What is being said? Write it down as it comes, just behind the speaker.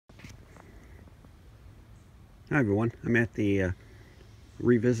Hi everyone, I'm at the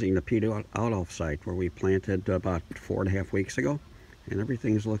revisiting the Piet Oudolf site where we planted about 4.5 weeks ago, and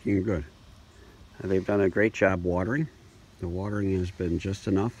everything's looking good. They've done a great job watering. The watering has been just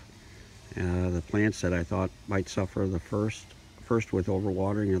enough. The plants that I thought might suffer the first with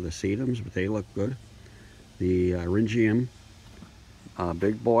overwatering are the sedums, but they look good. The Rhingium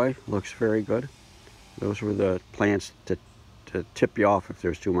big boy looks very good. Those were the plants to tip you off if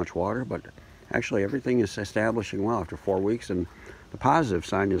there's too much water, but actually everything is establishing well after 4 weeks, and the positive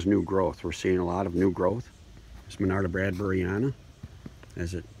sign is new growth. We're seeing a lot of new growth. This Monarda Bradburyana,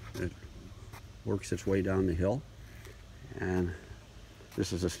 as it works its way down the hill. And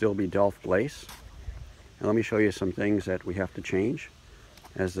this is a Pietoudolf glace. And let me show you some things that we have to change.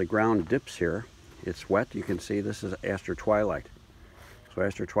 As the ground dips here, it's wet. You can see this is Aster Twilight. So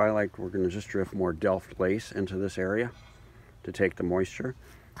Aster Twilight, we're going to just drift more Delft glace into this area to take the moisture.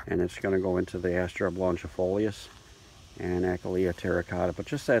 And it's going to go into the Aster oblongifolius and Achillea terracotta. But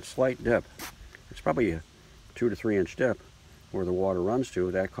just that slight dip, it's probably a 2 to 3 inch dip where the water runs to,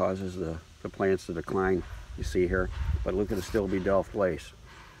 that causes the plants to decline, you see here. But look at the Pietoudolf glace.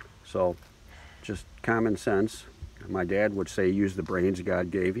 So just common sense. My dad would say use the brains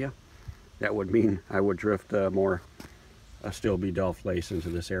God gave you. That would mean I would drift more Pietoudolf glace into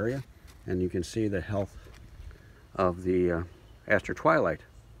this area. And you can see the health of the Aster Twilight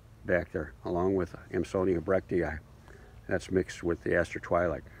back there, along with Amsonia brectii. That's mixed with the Aster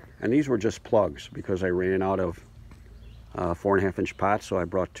Twilight. And these were just plugs because I ran out of 4.5 inch pots, so I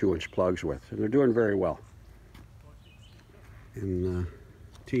brought 2 inch plugs with. And they're doing very well. And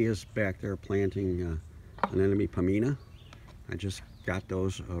Tia's back there planting anemone pamina. I just got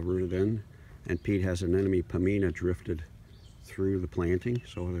those rooted in, and Pete has anemone pamina drifted through the planting,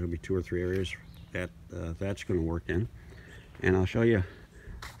 so there'll be 2 or 3 areas that that's going to work in. And I'll show you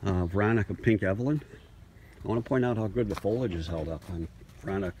Veronica Pink Evelyn. I want to point out how good the foliage is held up on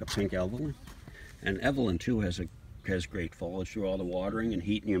Veronica Pink Evelyn. And Evelyn too has great foliage through all the watering and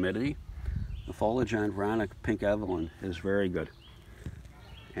heat and humidity. The foliage on Veronica Pink Evelyn is very good.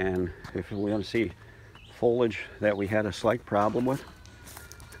 And if we want to see foliage that we had a slight problem with,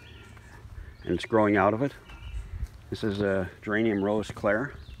 and it's growing out of it, this is a Geranium Rose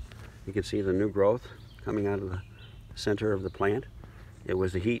Claire. You can see the new growth coming out of the center of the plant. It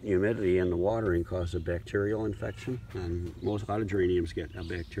was the heat and humidity and the watering caused a bacterial infection, and a lot of geraniums get a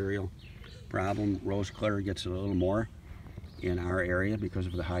bacterial problem. Rose Claire gets a little more in our area because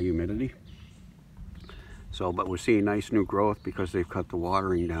of the high humidity. So, but we're seeing nice new growth because they've cut the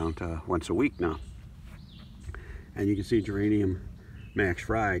watering down to once a week now. And you can see Geranium Max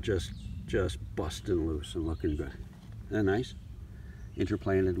Fry just busting loose and looking good. Isn't that nice?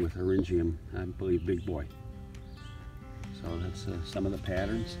 Interplanted with Rhingium, I believe, big boy. So that's some of the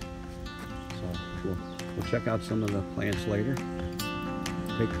patterns. So we'll check out some of the plants later.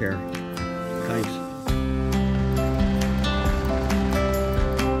 Take care. Thanks.